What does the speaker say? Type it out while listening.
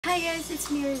Hi guys, it's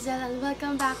me Rizel and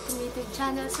welcome back to my YouTube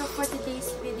channel. So for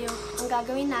today's video, ang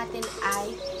gagawin natin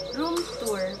ay room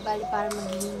tour. Bali para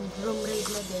maging room raid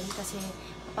na din kasi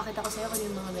papakita ko sa iyo kung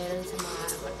yung mga meron sa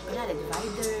mga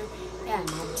divider, ayan,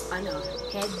 mga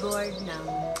headboard ng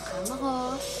kama ko.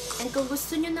 And kung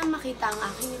gusto nyo na makita ang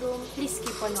aking room, please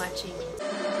keep on watching.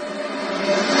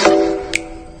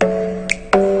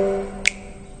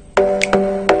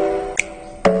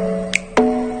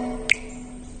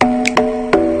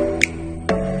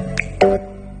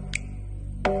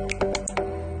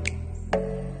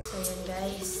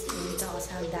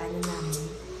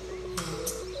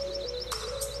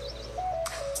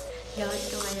 Gawin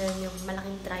ko ngayon yung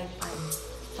malaking tripod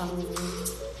pang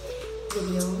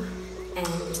video.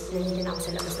 And nandito na ako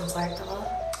sa labas ng kwarto ko.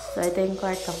 So ito yung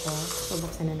kwarto ko.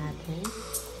 Pabuksan na natin.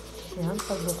 Ayan,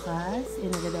 pagbukas.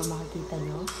 Yun agad ang makikita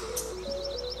nyo.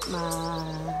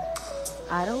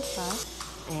 Ma-araw pa.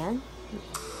 Ayan.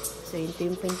 So ito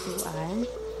yung pintuan.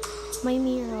 May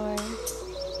mirror.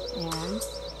 Ayan.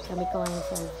 Gamit ko ngayon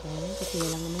cellphone. Kasi yun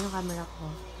lang naman yung camera ko.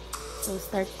 So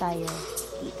start tayo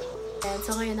dito. And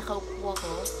so ngayon nakaupo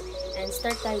ako and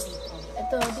start tayo dito.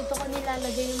 Dito ko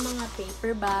nilalagay yung mga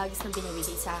paper bags na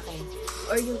binibigay sa akin.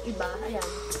 Or yung iba, ayan,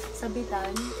 sabitan.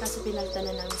 Kaso pinalitan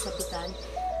na namin sabitan.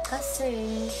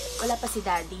 Kasi wala pa si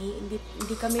daddy.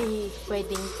 Hindi kami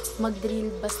pwedeng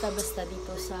mag-drill basta-basta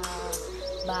dito sa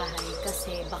bahay.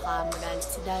 Kasi baka magalit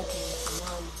si daddy.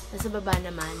 Nasa baba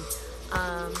naman,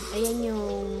 ayan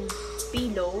yung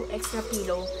pillow, extra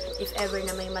pillow. If ever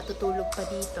na may matutulog pa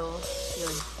dito,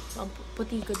 yun. So, ang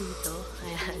puti ko dito.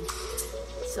 Ayan.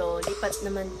 So, lipat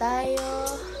naman tayo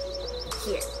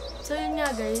here. So, yun nga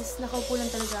guys. Nakaupo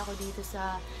lang talaga ako dito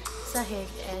sa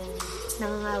sahig and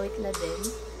nangangawit na din.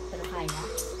 Pero kaya.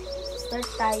 Start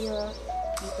tayo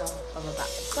dito, pababa.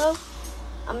 So,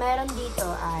 ang meron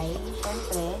dito ay,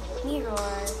 syempre,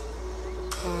 mirror.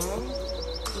 And,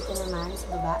 dito naman sa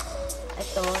baba.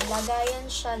 Ito, lagayan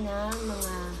siya ng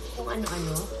mga kung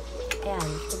ano-ano. Ayan.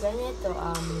 So, ganito,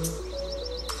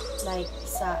 like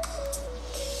sa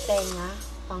tenga,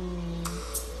 pang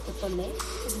tutuli.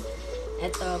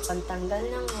 Ito, pantanggal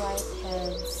ng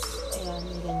whiteheads. Ayan,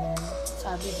 ganyan.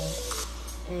 Sabi doon.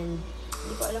 And,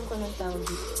 hindi ko alam kung anong tawag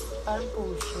dito. Parang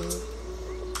pusher.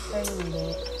 Pero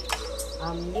hindi.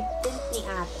 Lip tint ni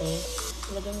ate.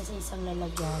 Ilagay niya sa isang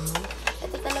lalagyanan.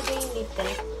 Ito talaga yung lip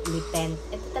tint.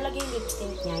 Ito talaga yung lip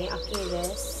tint niya, yung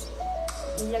Achilles.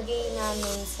 Nilagay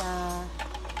namin sa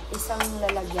isang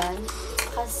lalagyan.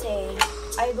 Kasi,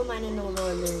 ay gumana ng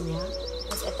roller niya.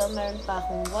 Tapos ito, meron pa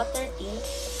akong water tint.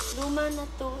 Luma na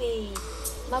to eh.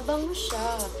 Mabango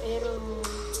siya. Pero,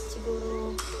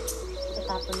 siguro,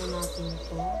 tatapon na natin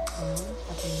ito. Ayan,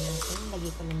 tapon na natin.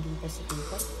 Lagay ko lang dito sa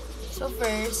paper. So,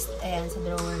 first, ayan, sa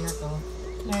drawer na to.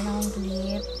 Meron akong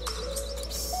clips.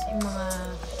 Yung mga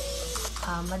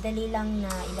madali lang na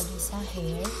ilagay sa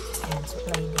hair. Ayan,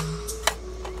 supply din.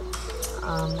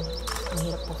 Ang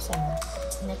hirap buksan na.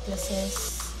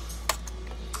 Necklaces,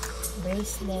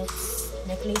 bracelets,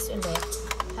 necklace ulit.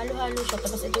 Halo-halo siya.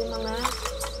 Tapos ito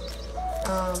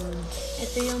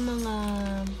yung mga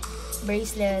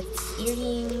bracelets,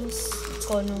 earrings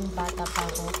ko nung bata pa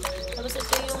ako. Tapos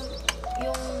ito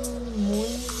yung moon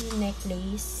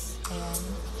necklace. Ayan.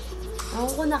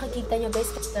 Ako kung nakikita nyo guys.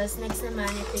 Tapos next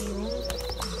naman, ito yung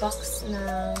box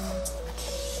ng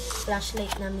flashlight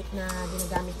na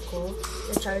ginagamit ko.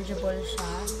 Rechargeable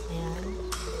siya. Ayan.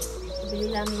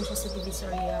 Bili namin siya sa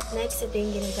Divisoria. Next, ito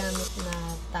yung ginagamit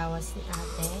na tawas ni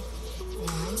ate.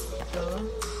 Ayan. Ito.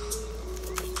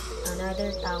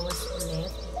 Another tawas ulit.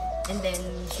 And then,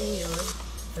 yun.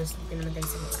 Tapos, dito naman tayo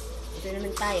sa baba. Ito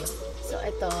naman tayo. So,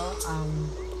 ito,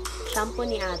 shampoo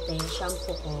ni ate.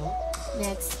 Shampoo ko.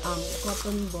 Next,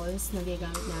 cotton balls na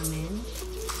gagamit namin.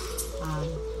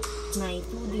 My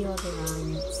 2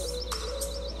 deodorants.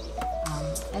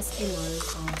 Espinol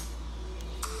o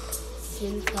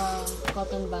Silka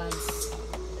cotton buds.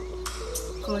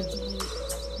 Koji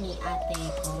ni ate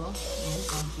ko. Ayan,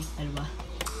 Koji, dalawa.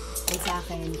 At sa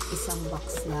akin, isang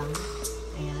box lang.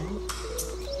 Ayan.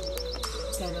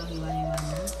 Pero hiwa-hiwa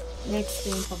na. Next,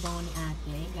 yung pabango ni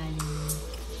ate. Galing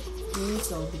ni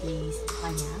so, bigay sa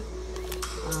kanya.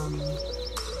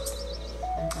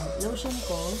 Lotion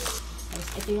ko.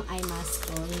 Ito yung eye mask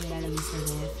ko, yung nilalagay sa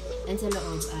ref. And sa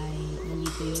loob ay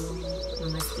nandito yung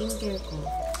mga skincare ko.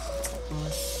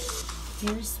 Tapos,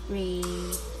 hairspray.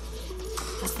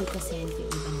 Africa-scent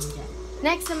yung iba nandyan.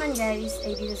 Next naman guys,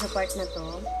 ay dito sa part na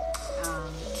to.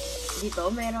 Dito,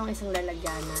 mayroong isang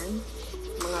lalagyanan.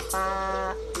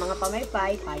 Mga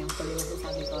pamaypay, pa yung tuloy na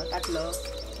sasabi ko.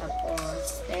 3.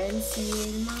 Tapos,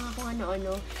 pencil, mga kung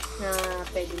ano-ano na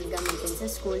pwedeng gamitin sa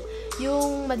school.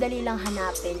 Yung madali lang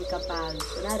hanapin kapag,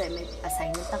 kunwari, may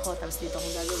assignment ako, tapos dito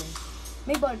akong gagawin.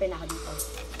 May ballpen ako dito.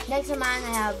 Next naman,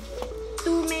 I have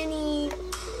too many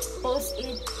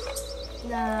post-it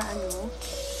na,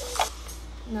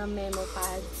 na memo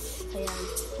pads. Ayan,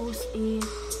 post-it,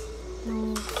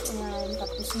 notes, ayan.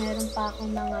 Tapos, meron pa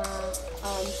akong mga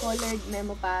colored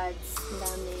memo pads. Ang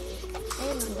dami.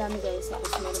 Ayun, ang dami guys.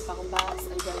 Tapos meron pa akong box.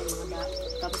 Andyan yung mga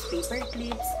tapos paper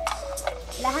clips.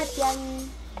 Lahat yan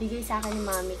bigay sa akin ni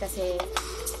mami kasi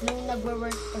nung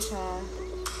nagwo-work ko siya,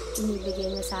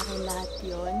 inibigay niya sa akin lahat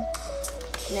yon.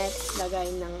 Next, lagay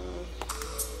ng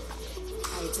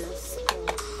eyeglass ko.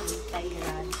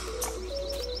 Anti-rad.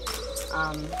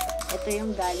 Ito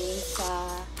yung galing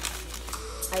sa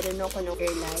I don't know kung anong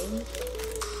airline.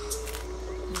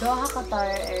 Doha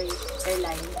Qatar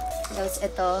Airline. Tapos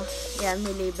ito, yan,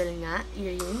 may label nga,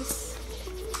 earrings.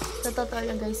 Sa totoo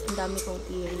lang guys, ang dami kong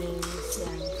earrings.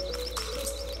 Yan.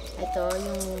 Ito,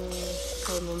 yung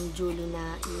kay Mom Julie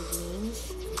na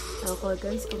earrings. Ako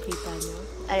guys, kung kita nyo.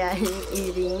 Ayan, yung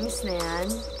earrings na yan.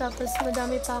 Tapos,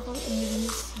 madami pa akong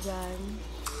earrings dyan.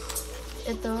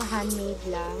 Ito, handmade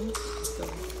lang. Ito.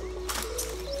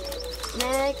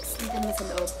 Next, dito naman sa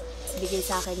loob. Bigay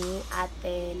sa akin ni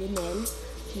Ate Linel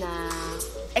na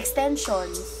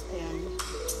extensions. Ayan.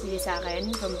 Bili sa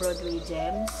akin from Broadway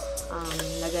Gems.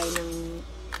 Lagay ng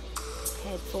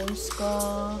headphones ko.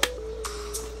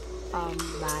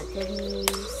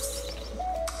 Batteries.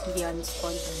 Hindi on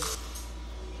sponsored.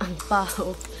 Ang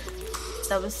pao.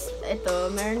 Tapos, ito,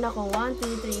 meron akong 1,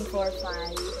 2, 3, 4,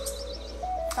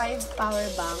 5. 5 power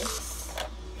banks.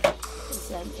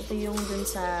 Yan. Ito yung dun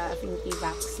sa affinity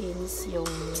vaccines, yung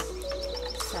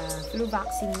sa flu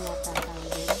vaccine yata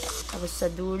tawagin. Tapos sa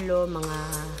dulo, mga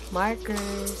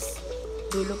markers.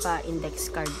 Dulo pa, index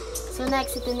card. So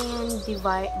next, ito na yung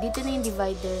dito na yung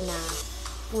divider na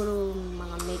puro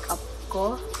mga makeup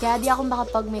ko. Kaya di ako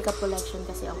makapag-makeup collection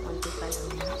kasi ang konti pa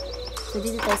lang na. So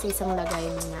dito tayo sa isang lagay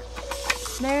na.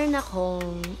 Meron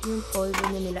akong yung polvo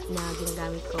na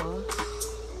ginagamit ko.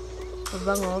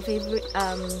 Pabango.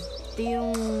 Ito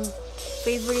yung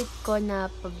favorite ko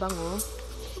na pabango.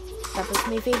 Tapos,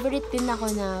 may favorite din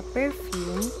ako na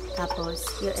perfume. Tapos,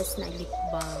 US na lip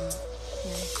balm.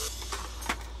 Yan.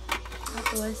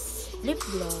 Tapos, lip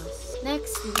gloss.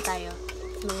 Next, dito tayo.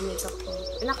 Mga makeup ko.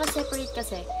 Naka-separate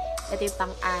kasi. Ito yung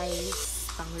pang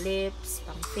eyes, pang lips,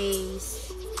 pang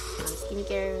face, pang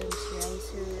skincare,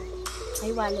 moisturizer.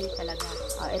 Ay, walay talaga.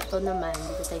 Ito naman,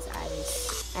 dito tayo sa eyes.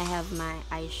 I have my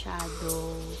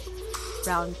eyeshadow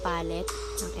brown palette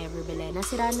ng Everbelen.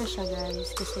 Nasira na siya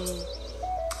guys kasi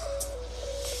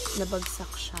nabagsak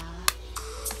siya.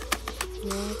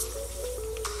 Next,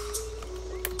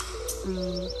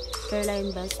 Caroline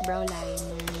Best brow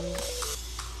liner,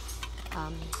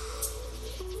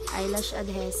 eyelash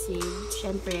adhesive,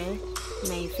 syempre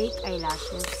may fake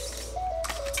eyelashes,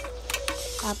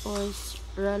 tapos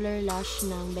roller lash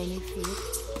ng Benefit,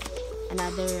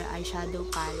 another eyeshadow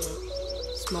palette,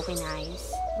 smoky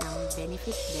eyes ng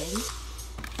Benefit din.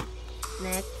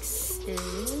 Next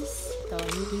is ito,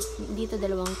 dito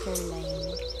dalawang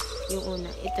Caroline. Yung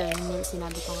una, ito yung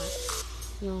sinabi ko nga,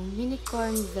 yung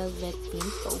unicorn velvet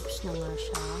tint, paubos na nga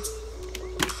siya.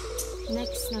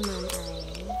 Next naman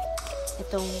ay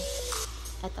ito,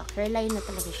 Caroline na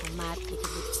talaga siya, matte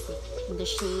liquid lipstick in the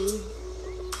shade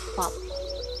Pop.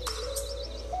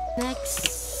 Next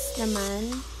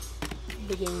naman,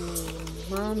 bigay ni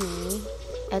Mommy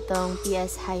itong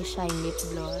PS High Shine Lip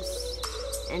Gloss.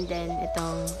 And then,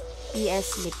 itong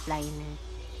PS Lip Liner.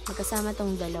 Magkasama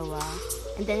tong dalawa.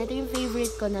 And then, ito yung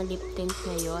favorite ko na lip tint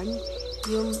ngayon.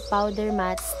 Yung Powder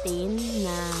Matte Stain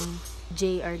ng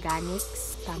J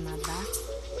Organics. Tama ba?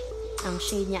 Ang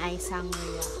shade niya ay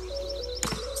Sangria.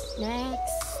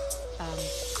 Next,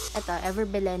 ito,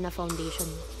 Everbelen na foundation.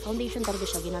 Foundation talaga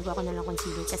siya. Ginagawa ko na lang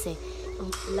concealer kasi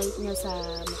ang light niya sa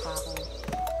mukha ko.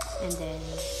 And then,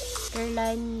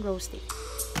 Caroline Rose Stick.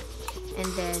 And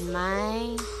then,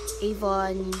 my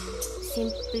Avon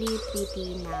Simply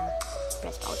Pretty na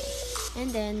press powder.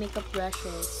 And then, makeup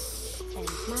brushes. And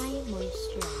my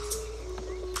moisturizer.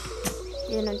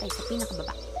 Dito lang tayo sa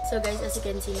pinakababa. So guys, as you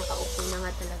can see, nakaupo na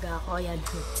nga talaga ako. Ayan,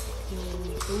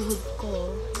 yung tuhod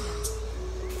ko. Ayan.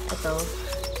 Ito.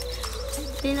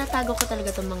 Tinatago ko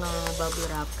talaga itong mga bubble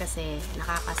wrap kasi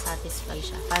nakaka-satisfy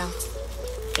siya. Parang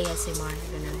ASMR.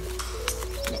 Ganun.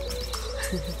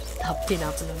 Stop,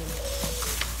 tinapon naman.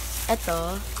 Ito,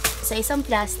 sa isang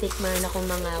plastic, meron akong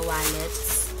mga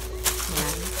wallets.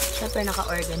 Ayan. Siyempre,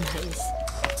 naka-organize.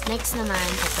 Next naman,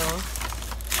 ito.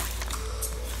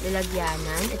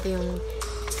 Lalagyanan. Ito yung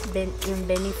yung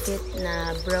benefit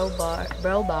na brow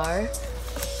bar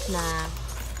na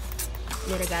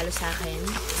niregalo sa akin.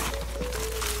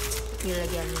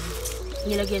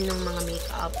 Nilagyan ng mga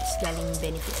makeups galing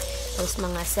benefit. Tapos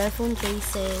mga cellphone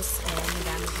cases, ayan,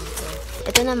 madami dito.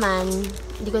 Ito naman,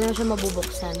 hindi ko na siya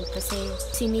mabubuksan kasi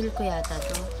sinil ko yata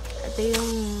to. Ito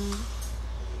yung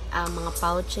mga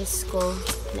pouches ko,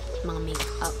 mga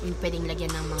makeup, pwedeng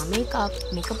lagyan ng mga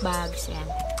makeup bags, ayan.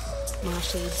 Mga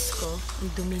shades ko. Ang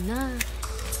dumi na.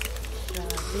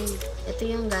 Grabe. Ito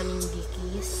yung galing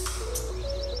Dickies.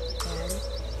 Ayan.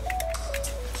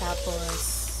 Tapos,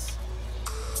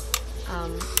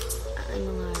 ano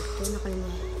nga ito?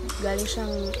 Nakalimutan. Galing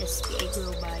siyang SPA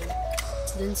Global.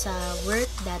 Dun sa work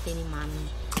dati ni Mami.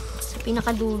 Sa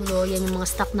pinakadulo, yan yung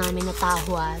mga stock namin na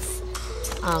tahwas.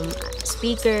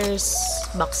 Speakers,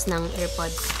 box ng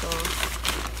AirPods ko.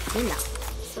 Yun lang.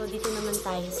 So, dito naman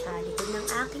tayo sa likod ng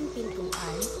aking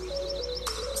pintuan.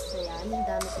 So, yan. Ang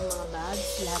dami kong mga bags.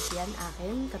 Lahat yan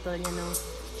akin. Katulad niya nung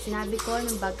sinabi ko,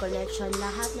 ng bag collection.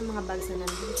 Lahat ng mga bags na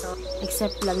nandito.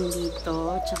 Except lang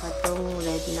dito. Tsaka tong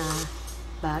red na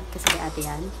bag. Kasi kay ate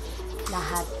yan.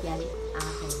 Lahat yan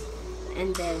akin.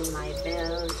 And then, my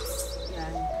belts.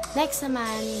 Yan. Next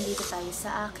naman, dito tayo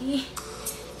sa aking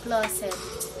closet.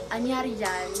 Anyari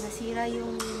dyan, nasira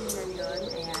yung nandun.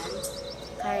 Ayan.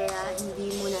 Kaya,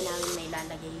 hindi muna namin may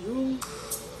lalagay yung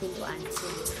pintuan. So,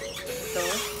 ito.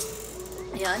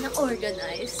 Ayan,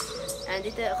 na-organize. And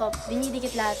dito ako,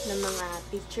 dinidikit lahat ng mga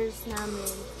pictures namin.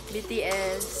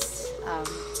 BTS,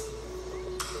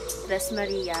 Tres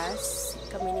Marias,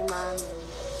 kami ni Mami.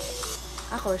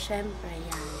 Ako, syempre,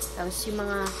 yan. Tapos yung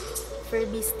mga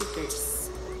Furby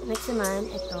stickers. Next naman,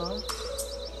 ito.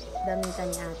 Damitan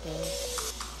ni ate.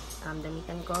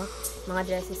 Damitan ko. Mga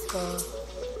dresses ko.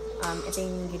 Ito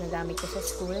yung ginagamit ko sa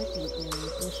school. PE,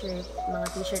 t-shirt. Mga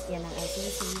t-shirt yan ng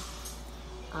SEC.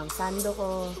 Sando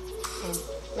ko. And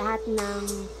lahat ng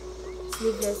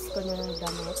sleeveless ko na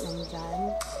damit nandyan.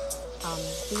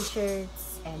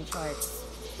 T-shirts and shorts.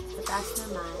 Sa taas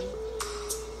naman,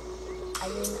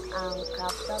 ayun ang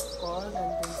crop top ko.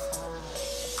 Nandun sa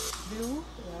blue.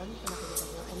 Yan. Pinakita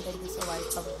ko. And then sa white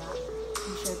pababa.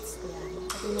 T-shirts ko yan.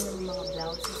 At yun naman yung mga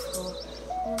blouses ko.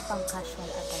 Yung pang casual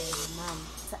attire naman.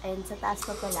 And sa taas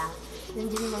pa pala,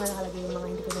 nandiyan yung mga nakalagay yung mga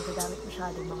hindi ko nagagamit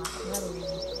masyado. Mga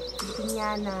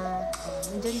pinyana.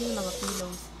 Nandiyan din yung mga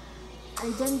pillows.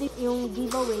 Nandiyan din yung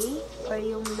giveaway or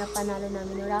yung napanalo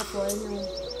namin ng raffle yung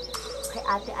kay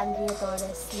Ate Andrea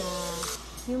Torres na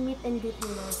yung meet and greet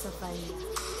nila sa Falla.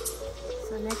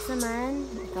 So next naman,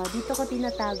 ito, dito ko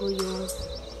tinatago yung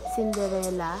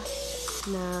Cinderella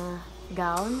na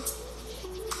gown,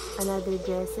 another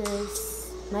dresses,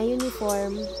 na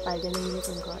uniform, palda ng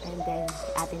uniform ko, and then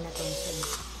Ate na Thompson.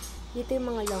 Dito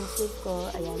yung mga long sleeve ko,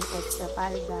 ayan, extra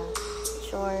palda,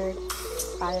 short,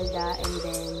 palda, and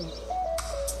then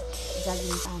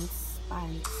jogging pants,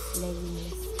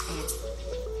 leggings, ayan.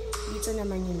 Dito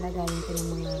naman yung lagayin ko ng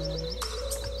mga,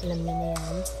 alam niyo na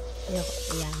yan,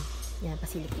 ayan, yan,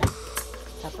 pasilip lang.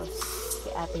 Tapos,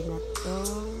 kay ate na to.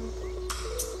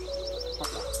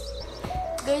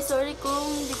 Guys, sorry kung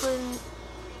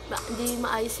hindi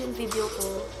maayos yung video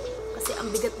ko. Kasi ang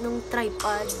bigat ng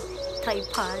tripod.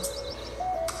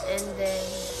 And then,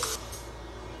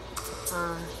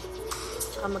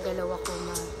 tsaka magalaw ako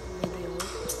mag-video.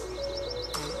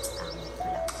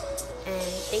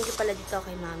 And thank you pala dito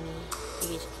kay Mami.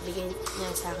 Bigay niya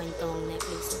sa akin tong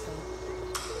necklace na to.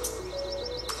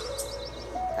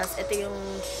 Tapos ito yung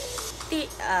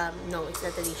no, it's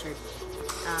not a t-shirt.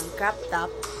 Crop top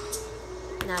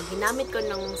na ginamit ko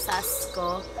nung SAS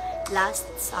ko. Last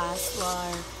SAS for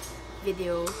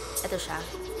video. Ito siya.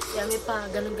 Kaya may pa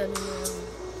ganun-ganun yung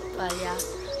tuwalya.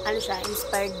 Ano siya?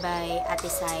 Inspired by Ate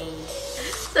Sai.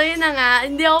 So yun na nga.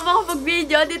 Hindi ako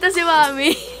makapag-video. Dito si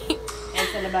Mami. Ayan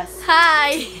sa labas.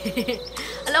 Hi!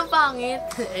 Alam, pangit.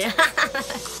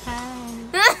 Hi!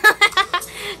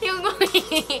 Yung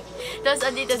gumi. Tapos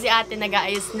andito si ate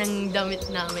nag-aayos ng damit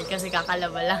namin kasi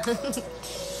kakalaba lang.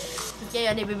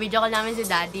 Kaya yun, ibibidyo ko namin si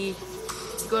daddy.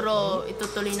 Siguro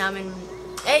itutuloy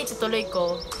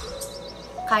ko.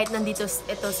 Kahit nandito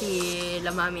ito si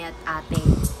la mami at ate.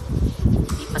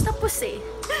 Hindi pa tapos eh.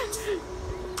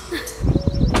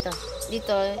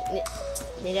 Dito,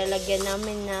 nilalagyan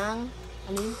namin ng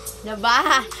ano yun?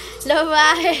 Labahin.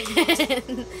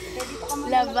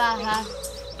 Labaha.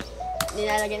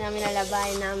 Nilalagyan namin na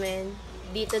labahin namin.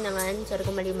 Dito naman, sorry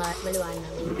kung maliwanag.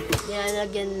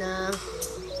 Nilalagyan ng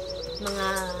mga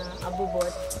abubot.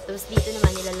 Tapos dito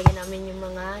naman, nilalagyan namin yung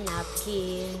mga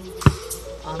napkin.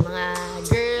 Mga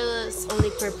girls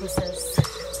only purposes.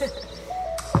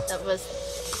 Tapos,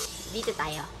 dito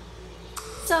tayo.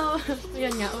 So,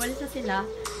 yun nga, umalis na sila.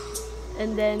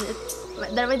 And then,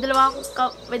 may dalawa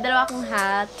akong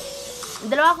hat.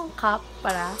 Dalawa akong cup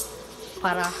para.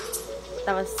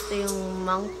 Tapos, ito yung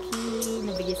monkey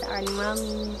na bigay sa akin ni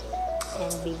Mami.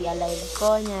 And baby alive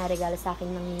ko na regalo sa akin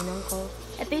ng ninong ko.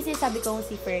 Ito yung sinasabi kong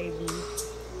si Furby.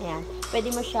 Ayan.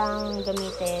 Pwede mo siyang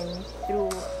gamitin through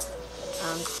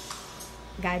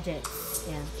gadgets.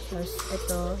 Ayan. Tapos,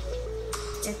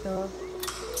 ito,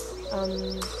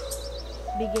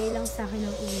 bigay lang sa akin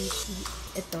ng uwishi.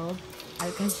 Ito,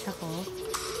 alkansya ko.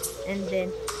 And then,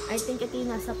 I think ito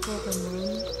yung nasa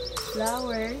Pokemon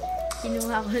flower.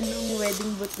 Kinuha ko nung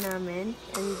wedding boot namin.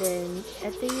 And then,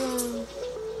 ito yung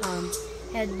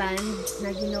headband na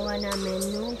ginawa namin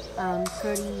nung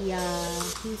Korea.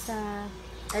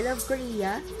 I love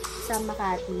Korea sa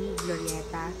Makati,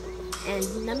 Glorieta. And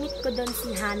na-meet ko doon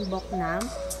si Hanbok Nam.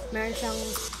 Meron siyang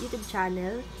YouTube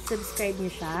channel. Subscribe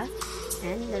niyo siya.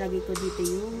 And lalagay ko dito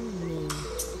yung name.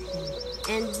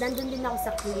 And nandun din ako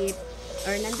sa clip,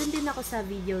 or nandun din ako sa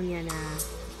video niya na,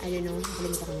 I don't know,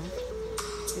 nakalimutan ko na.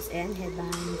 Tapos, ayan,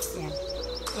 headbands, ayan.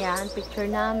 Ayan, picture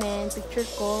namin, picture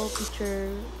ko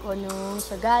nung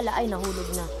sa gala. Ay, nahulog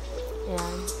na.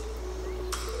 Ayan.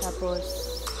 Tapos,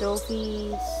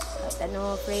 trophies, at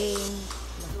frame,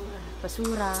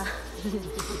 basura.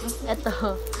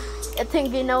 Ito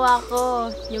yung ginawa ko,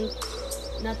 yung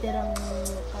natirang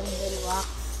candle wax.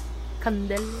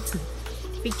 Candle.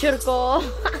 Picture ko.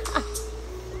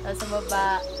 Tapos sa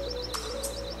baba,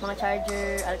 mga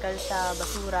charger, alkalsya,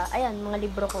 basura. Ayan, mga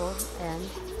libro ko.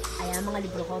 Ayan, mga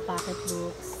libro ko, pocket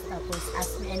books. Tapos,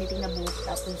 Ask Me Anything na book.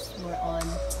 Tapos, more on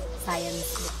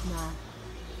science book na.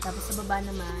 Tapos, sa baba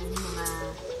naman, mga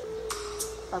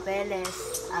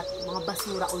papeles at mga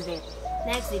basura ulit.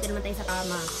 Next, dito naman tayo sa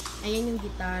kama. Ayan yung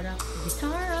gitara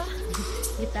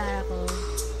ko.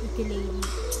 Ukulele.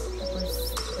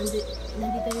 Tapos,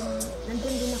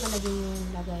 nandun din nakalagay yung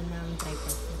lagay ng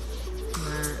tripod.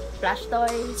 Mga plush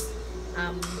toys,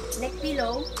 neck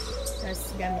pillow,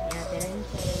 tapos gamit ni Ate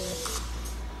Renchel,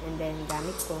 and then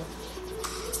gamit ko,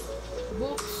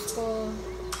 books ko,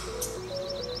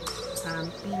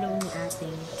 pillow ni Ate.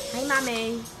 Hi,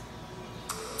 Mami!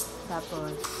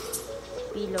 Tapos,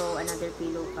 pillow, another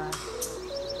pillow pa.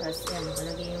 Tapos, yan,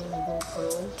 nakalagay yung GoPro,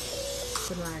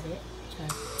 kunwari,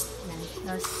 chat. Yan.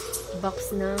 Tapos,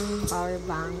 box ng power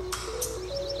bank,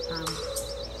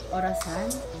 orasan.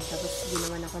 Tapos,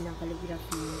 ginawan ako ng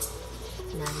calligraphy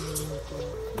namin ko.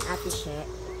 Ate She,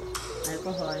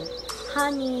 alcohol,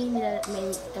 honey,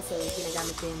 kasi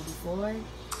ginagamit ko yung before,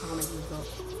 ako maligo.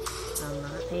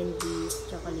 Mga candies,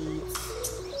 chocolates,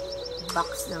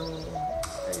 box ng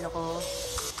relo ko,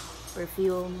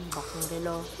 perfume, box ng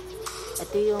relo.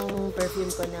 Ito yung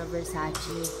perfume ko na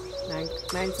Versace.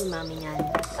 Meron si Mami niyan.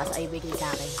 Tapos ay bigay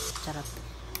sa akin. Charot.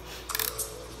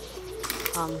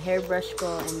 Hairbrush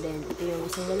ko. And then, ito yung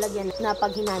isang lalagyan na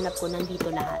pag hinanap ko,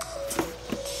 nandito lahat.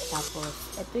 Tapos,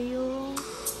 ito yung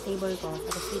table ko.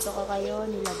 Tapos, dito ko kayo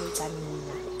nilagay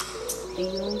kanina. Ito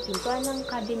yung pintuan ng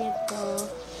cabinet ko.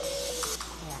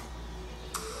 Ayan.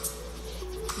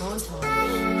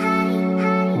 Montage.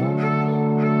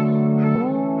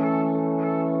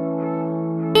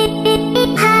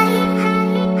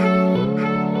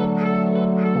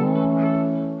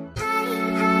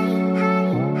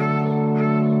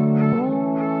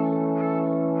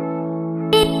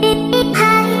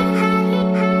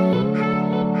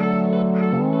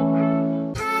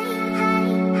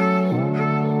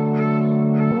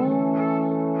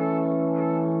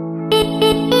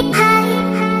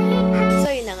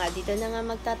 Dito na nga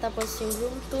magtatapos yung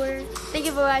room tour. Thank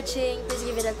you for watching. Please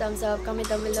give it a thumbs up. Comment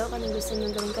down below kung anong gusto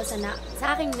nyo gawin ko sa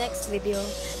aking next video.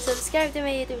 Subscribe to my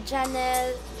YouTube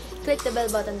channel. Click the bell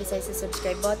button beside the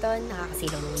subscribe button.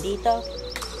 Nakakasilaw naman dito.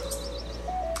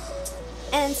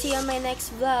 And see you on my next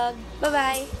vlog.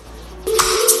 Bye-bye!